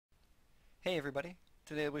Hey everybody!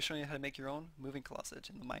 Today I'll be showing you how to make your own moving closet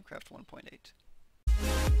in the Minecraft 1.8.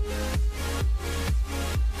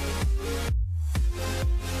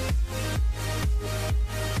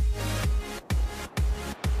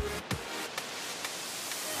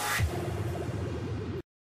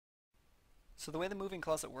 So the way the moving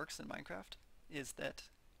closet works in Minecraft is that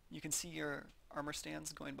you can see your armor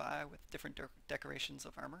stands going by with different decorations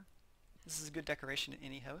of armor. This is a good decoration in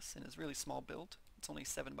any house and is a really small build. It's only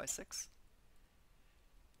 7 by 6.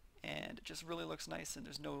 And it just really looks nice, and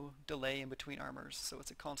there's no delay in between armors, so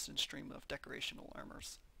it's a constant stream of decorational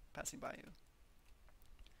armors passing by you.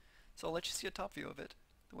 So I'll let you see a top view of it.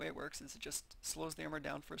 The way it works is it just slows the armor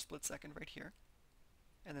down for a split second right here,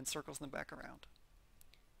 and then circles them back around.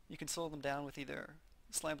 You can slow them down with either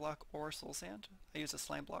slime block or soul sand. I use a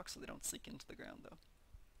slime block so they don't sink into the ground though.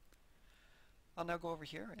 I'll now go over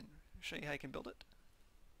here and show you how you can build it.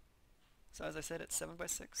 So as I said, it's 7 by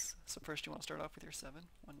 6. So first you want to start off with your 7.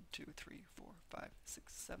 1, 2, 3, 4, 5,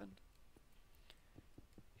 6, 7.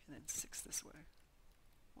 And then 6 this way.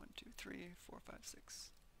 1, 2, 3, 4, 5,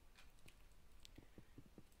 6.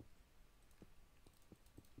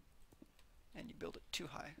 And you build it too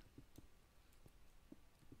high.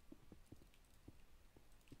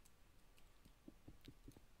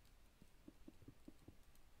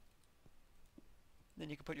 Then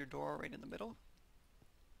you can put your door right in the middle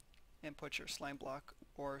and put your slime block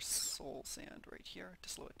or soul sand right here to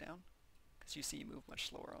slow it down, because you see you move much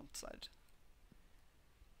slower on the side.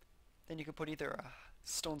 Then you can put either a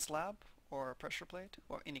stone slab or a pressure plate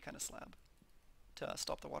or any kind of slab to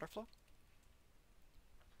stop the water flow.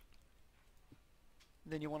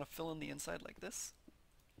 Then you want to fill in the inside like this,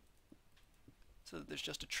 so that there's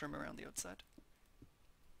just a trim around the outside.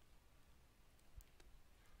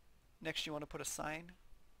 Next you want to put a sign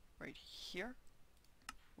right here,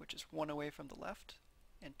 which is 1 away from the left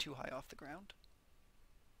and 2 high off the ground.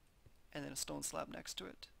 And then a stone slab next to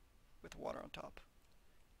it with water on top.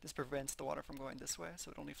 This prevents the water from going this way, so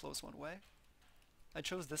it only flows one way. I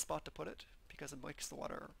chose this spot to put it because it makes the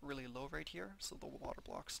water really low right here, so the water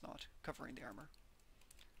block's not covering the armor.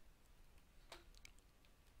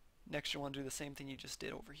 Next you want to do the same thing you just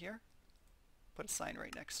did over here. Put a sign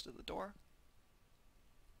right next to the door,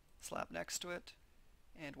 slab next to it,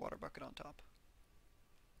 and water bucket on top.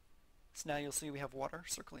 So now you'll see we have water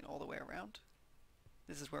circling all the way around.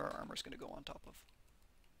 This is where our armor is going to go on top of.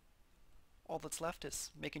 All that's left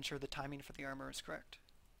is making sure the timing for the armor is correct.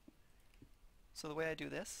 So the way I do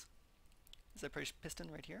this is I push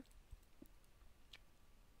piston right here,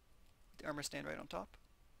 the armor stand right on top,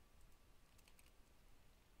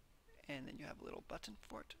 and then you have a little button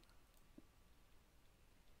for it.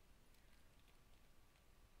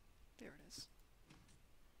 There it is.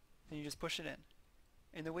 And you just push it in.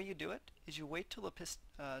 And the way you do it is you wait till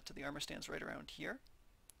the armor stand's right around here,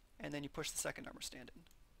 and then you push the second armor stand in.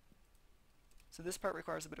 So this part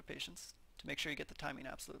requires a bit of patience to make sure you get the timing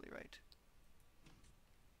absolutely right.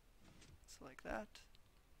 So like that.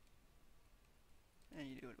 And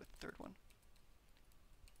you do it with the third one.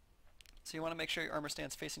 So you want to make sure your armor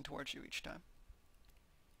stand's facing towards you each time.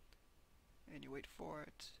 And you wait for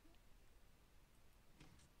it.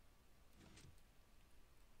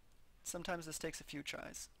 Sometimes this takes a few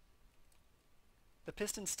tries. The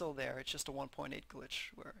piston's still there, it's just a 1.8 glitch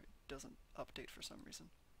where it doesn't update for some reason.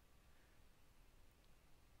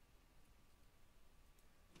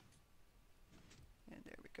 And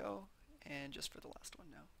there we go, and just for the last one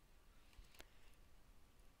now.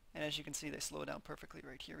 And as you can see, they slow down perfectly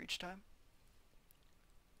right here each time.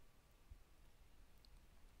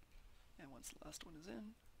 And once the last one is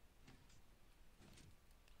in,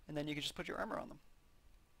 and then you can just put your armor on them.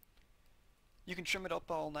 You can trim it up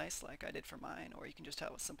all nice like I did for mine, or you can just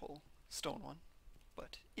have a simple stone one.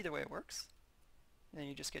 But either way it works. And then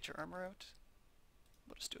you just get your armor out.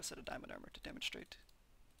 We'll just do a set of diamond armor to demonstrate.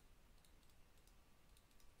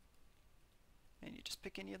 And you just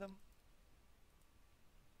pick any of them.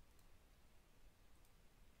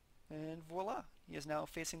 And voila! He is now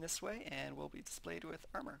facing this way and will be displayed with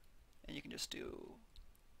armor. And you can just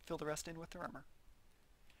fill the rest in with the armor.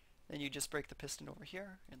 Then you just break the piston over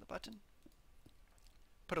here in the button.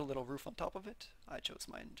 Put a little roof on top of it. I chose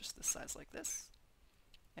mine just this size like this.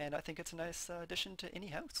 And I think it's a nice addition to any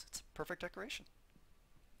house. It's a perfect decoration.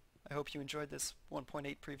 I hope you enjoyed this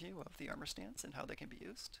 1.8 preview of the armor stands and how they can be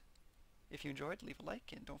used. If you enjoyed, leave a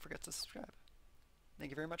like and don't forget to subscribe.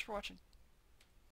 Thank you very much for watching.